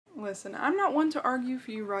Listen, I'm not one to argue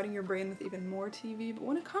for you rotting your brain with even more TV, but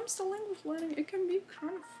when it comes to language learning, it can be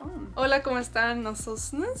kind of fun. Hola, ¿cómo están?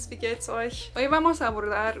 Nosotros, wie geht's euch? Hoy vamos a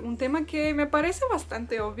abordar un tema que me parece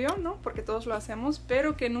bastante obvio, ¿no? Porque todos lo hacemos,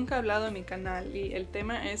 pero que nunca he hablado en mi canal, y el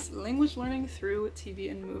tema es language learning through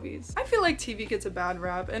TV and movies. I feel like TV gets a bad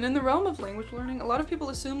rap, and in the realm of language learning, a lot of people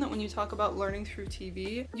assume that when you talk about learning through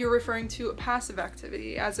TV, you're referring to a passive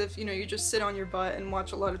activity, as if, you know, you just sit on your butt and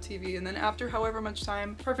watch a lot of TV, and then after however much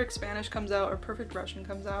time, perfect Spanish comes out or perfect Russian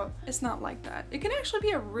comes out. It's not like that. It can actually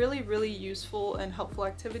be a really useful and helpful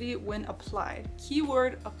activity when applied.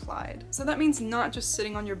 Keyword applied. So that means not just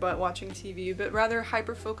sitting on your butt watching TV, but rather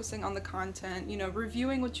hyper-focusing on the content, you know,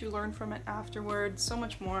 reviewing what you learned from it afterwards, so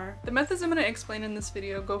much more. The methods I'm going to explain in this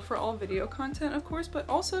video go for all video content, of course, but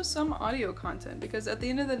also some audio content, because at the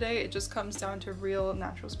end of the day, it just comes down to real,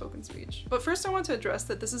 natural spoken speech. But first I want to address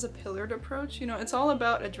that this is a pillared approach. You know, it's all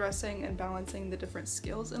about addressing and balancing the different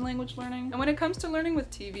skills in language learning. And when it comes to learning with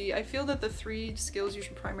TV, I feel that the three skills you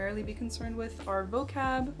should primarily be concerned with are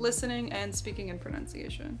vocab, listening, and speaking and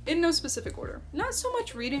pronunciation. In no specific order. Not so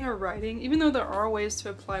much reading or writing, even though there are ways to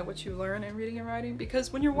apply what you learn in reading and writing,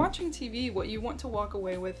 because when you're watching TV, what you want to walk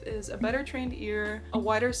away with is a better trained ear, a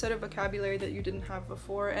wider set of vocabulary that you didn't have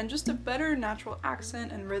before, and just a better natural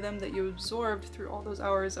accent and rhythm that you absorbed through all those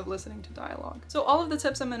hours of listening to dialogue. So all of the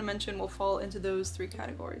tips I'm going to mention will fall into those three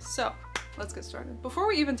categories. So let's get started. Before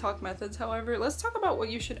we even talk methods, however, let's talk about what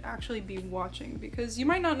you should actually be watching, because you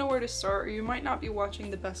might not know where to start, or you might not be watching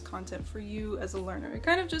the best content for you as a learner. It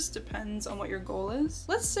kind of just depends on what your goal is.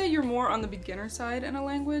 Let's say you're more on the beginner side in a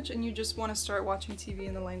language and you just want to start watching TV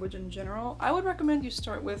in the language in general. I would recommend you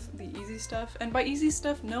start with the easy stuff. And by easy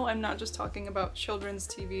stuff, no, I'm not just talking about children's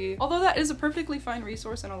TV, although that is a perfectly fine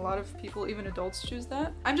resource and a lot of people, even adults, choose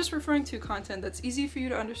that. I'm just referring to content that's easy for you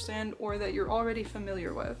to understand or that you're already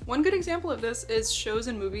familiar with. One good example of this is shows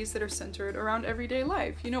and movies that are centered around everyday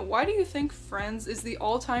life. You know, why do you think Friends is the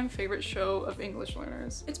all-time favorite show of English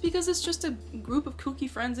learners? It's because it's just a group of kooky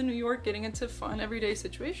friends in New York getting into fun everyday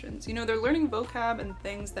situations. You know, they're learning vocab and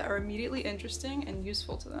things that are immediately interesting and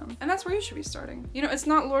useful to them. And that's where you should be starting. You know, it's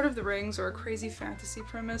not Lord of the Rings or a crazy fantasy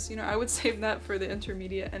premise. You know, I would save that for the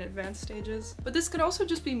intermediate and advanced stages. But this could also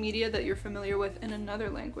just be media that you're familiar with in another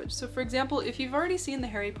language. So for example, if you've already seen the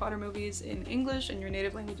Harry Potter movies in English and your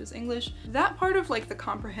native language is English, that part of like the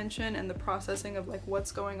comprehension and the processing of like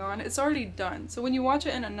what's going on, it's already done. So when you watch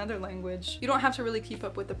it in another language, you don't have to really keep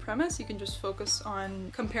up with the premise. You can just focus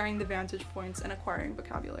on comparing the vantage points and acquiring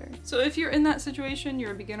vocabulary. So if you're in that situation,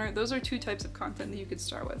 you're a beginner, those are two types of content that you could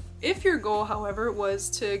start with. If your goal, however, was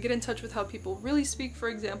to get in touch with how people really speak, for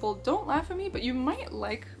example, don't laugh at me, but you might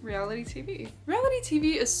like reality TV. Reality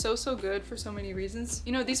TV is so good for so many reasons.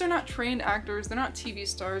 You know, these are not trained actors, they're not TV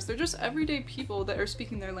stars, they're just everyday people that are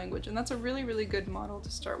speaking their language, and that's a really good model to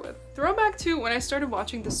start with. Throwback to when I started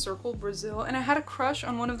watching The Circle Brazil, and I had a crush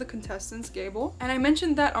on one of the contestants, Gable, and I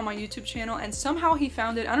mentioned that on my YouTube channel, and somehow he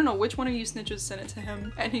found it. I don't know which one of you snitches sent it to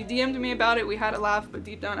him, and he DM'd me about it. We had a laugh, but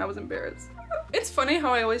deep down I was embarrassed. It's funny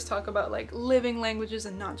how I always talk about like living languages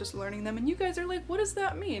and not just learning them, and you guys are like, what does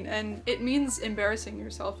that mean? And it means embarrassing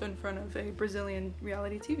yourself in front of a Brazilian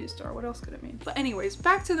reality TV star. What else could it mean? But anyways,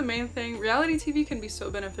 back to the main thing. Reality TV can be so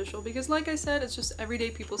beneficial because, like I said, it's just everyday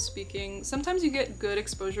people speaking. Sometimes you get good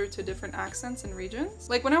exposure to different accents and regions.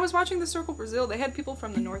 Like when I was watching The Circle Brazil, they had people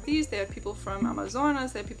from the Northeast, they had people from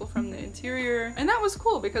Amazonas, they had people from the interior, and that was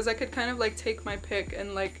cool because I could kind of like take my pick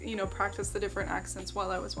and like, you know, practice the different accents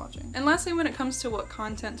while I was watching. And lastly, when it comes to what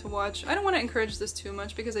content to watch, I don't want to encourage this too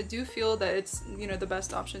much because I do feel that it's, you know, the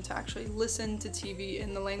best option to actually listen to TV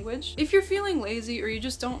in the language. If you're feeling lazy or you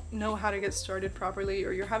just don't know how to get started properly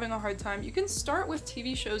or you're having a hard time, you can start with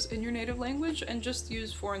TV shows in your native language and just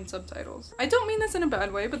use foreign subtitles. I don't mean this in a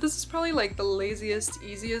bad way, but this is probably like the laziest,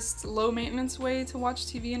 easiest, low maintenance way to watch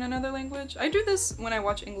TV in another language. I do this when I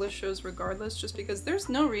watch English shows regardless, just because there's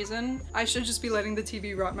no reason I should just be letting the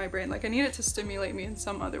TV rot my brain. Like I need it to stimulate me in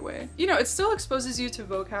some other way. You know, it still exposes you to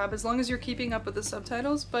vocab as long as you're keeping up with the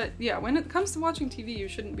subtitles, but yeah, when it comes to watching TV, you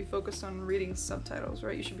shouldn't be focused on reading subtitles,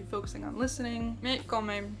 right? You should be focusing on listening. Mais quand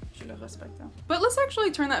même, je le respecte. But let's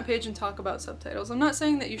actually turn that page and talk about subtitles. I'm not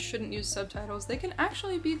saying that you shouldn't use subtitles. They can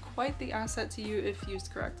actually be quite the asset to you if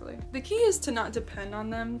used correctly. The key is to not depend on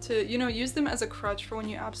them, to, you know, use them as a crutch for when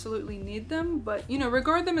you absolutely need them, but, you know,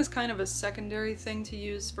 regard them as kind of a secondary thing to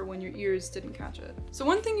use for when your ears didn't catch it. So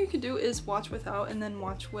one thing you could do is watch without and then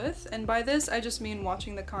watch with, and by this this, I just mean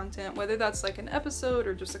watching the content, whether that's like an episode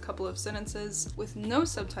or just a couple of sentences with no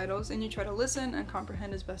subtitles, and you try to listen and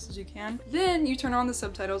comprehend as best as you can. Then you turn on the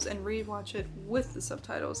subtitles and rewatch it with the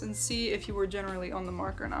subtitles and see if you were generally on the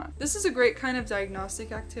mark or not. This is a great kind of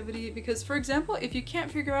diagnostic activity because, for example, if you can't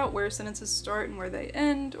figure out where sentences start and where they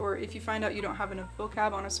end, or if you find out you don't have enough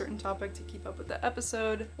vocab on a certain topic to keep up with the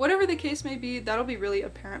episode, whatever the case may be, that'll be really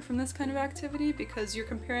apparent from this kind of activity because you're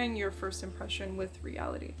comparing your first impression with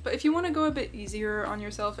reality. But if you want to go a bit easier on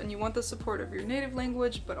yourself and you want the support of your native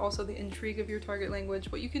language but also the intrigue of your target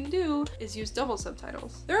language, what you can do is use double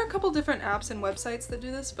subtitles. There are a couple different apps and websites that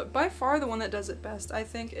do this, but by far the one that does it best, I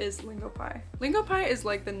think, is Lingopie. Lingopie is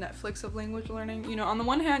like the Netflix of language learning. You know, on the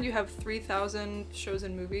one hand, you have 3,000 shows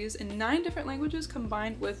and movies in 9 different languages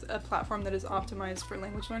combined with a platform that is optimized for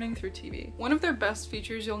language learning through TV. One of their best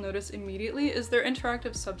features you'll notice immediately is their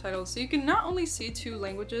interactive subtitles, so you can not only see 2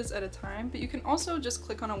 languages at a time, but you can also just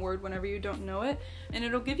click on a word whenever you don't know it, and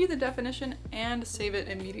it'll give you the definition and save it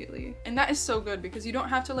immediately. And that is so good because you don't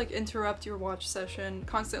have to like interrupt your watch session,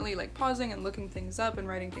 constantly like pausing and looking things up and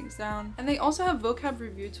writing things down. And they also have vocab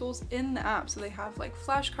review tools in the app, so they have like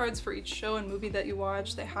flashcards for each show and movie that you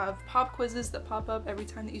watch. They have pop quizzes that pop up every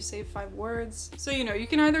time that you save 5 words. So you know, you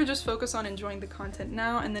can either just focus on enjoying the content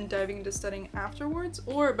now and then diving into studying afterwards,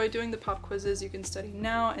 or by doing the pop quizzes you can study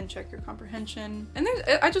now and check your comprehension. And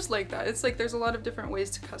I just like that. It's like there's a lot of different ways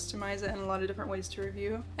to customize it and a lot of different ways to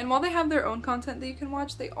review. And while they have their own content that you can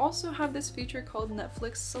watch, they also have this feature called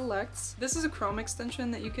Netflix Selects. This is a Chrome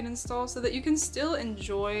extension that you can install so that you can still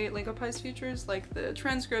enjoy Lingopie's features like the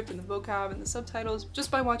transcript and the vocab and the subtitles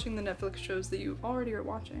just by watching the Netflix shows that you already are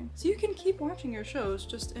watching. So you can keep watching your shows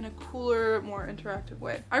just in a cooler, more interactive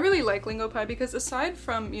way. I really like Lingopie because aside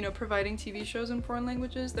from, you know, providing TV shows in foreign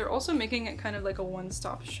languages, they're also making it kind of like a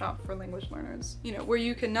one-stop shop for language learners. You know, where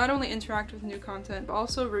you can not only interact with new content, but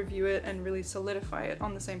also review it and really solidify it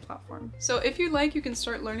on the same platform. So if you like, you can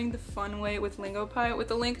start learning the fun way with Lingopie with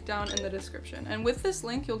the link down in the description. And with this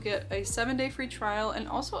link, you'll get a 7-day free trial and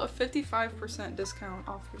also a 55% discount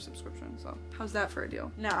off your subscription. So how's that for a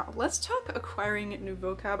deal? Now, let's talk acquiring new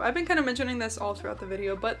vocab. I've been kind of mentioning this all throughout the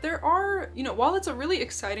video, but there are, you know, while it's a really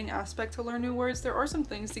exciting aspect to learn new words, there are some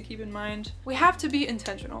things to keep in mind. We have to be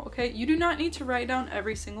intentional, okay? You do not need to write down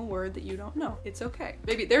every single word that you don't know. It's okay.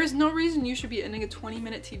 Baby, there is no reason you should be ending a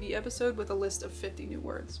 20-minute TV episode with a list of 50 new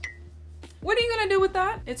words. What are you gonna do with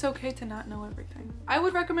that? It's okay to not know everything. I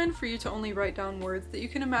would recommend for you to only write down words that you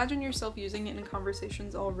can imagine yourself using in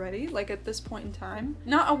conversations already, like at this point in time.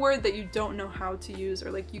 Not a word that you don't know how to use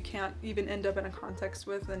or like you can't even end up in a context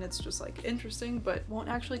with and it's just like interesting but won't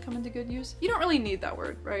actually come into good use. You don't really need that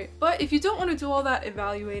word, right? But if you don't want to do all that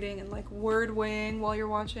evaluating and like word weighing while you're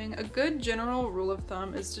watching, a good general rule of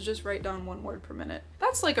thumb is to just write down 1 word per minute.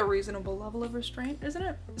 That's like a reasonable level of restraint, isn't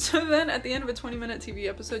it? So then at the end of a 20-minute TV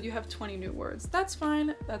episode, you have 20 new words. That's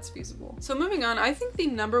fine, that's feasible. So moving on, I think the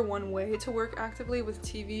 #1 way to work actively with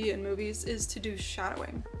TV and movies is to do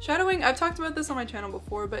shadowing. Shadowing, I've talked about this on my channel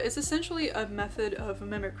before, but it's essentially a method of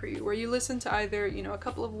mimicry where you listen to either, you know, a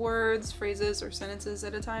couple of words, phrases, or sentences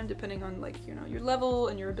at a time, depending on like, you know, your level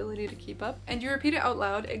and your ability to keep up, and you repeat it out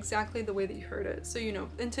loud exactly the way that you heard it. So, you know,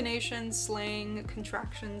 intonation, slang,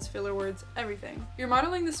 contractions, filler words, everything. You're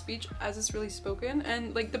modeling the speech as it's really spoken,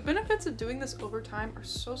 and like the benefits of doing this over time are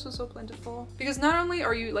so plentiful. Because not only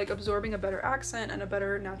are you like absorbing a better accent and a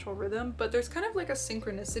better natural rhythm, but there's kind of like a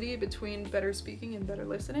synchronicity between better speaking and better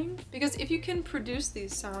listening. Because if you can produce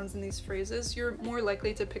these sounds and these phrases, you're more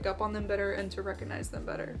likely to pick up on them better and to recognize them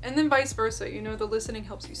better. And then vice versa, you know, the listening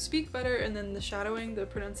helps you speak better, and then the shadowing, the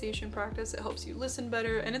pronunciation practice, it helps you listen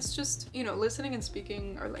better. And it's just, you know, listening and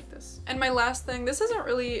speaking are like this. And my last thing, this isn't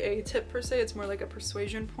really a tip per se, it's more like a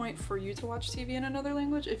persuasion point for you to watch TV in another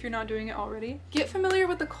language if you're not doing it already. Get familiar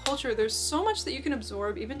with the culture. There's so much that you can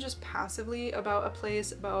absorb even just passively about a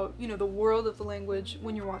place, about, you know, the world of the language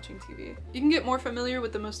when you're watching TV. You can get more familiar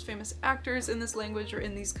with the most famous actors in this language or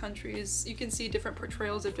in these countries. You can see different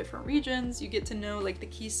portrayals of different regions. You get to know like the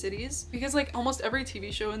key cities, because like almost every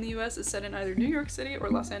TV show in the US is set in either New York City or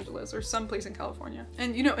Los Angeles or someplace in California.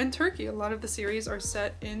 And you know, in Turkey, a lot of the series are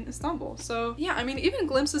set in Istanbul. So yeah, I mean, even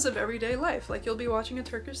glimpses of everyday life. Like you'll be watching a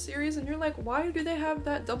Turkish series and you're like, why do they have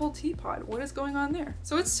that double teapot? What is going on there?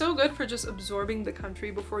 So it's so good for just absorbing the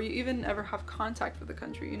country before you even ever have contact with the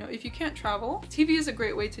country. You know, if you can't travel, TV is a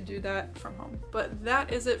great way to do that from home. But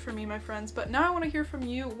that is it for me, my friends. But now I want to hear from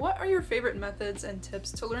you. What are your favorite methods and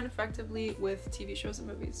tips to learn effectively with TV shows and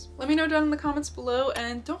movies? Let me know down in the comments below,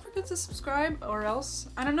 and don't forget to subscribe, or else,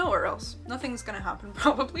 I don't know, or else. Nothing's gonna happen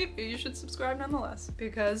probably, but you should subscribe nonetheless,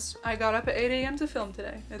 because I got up at 8 AM to film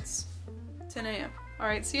today. It's 10 AM.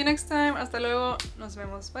 Alright, see you next time. Hasta luego. Nos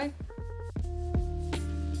vemos. Bye.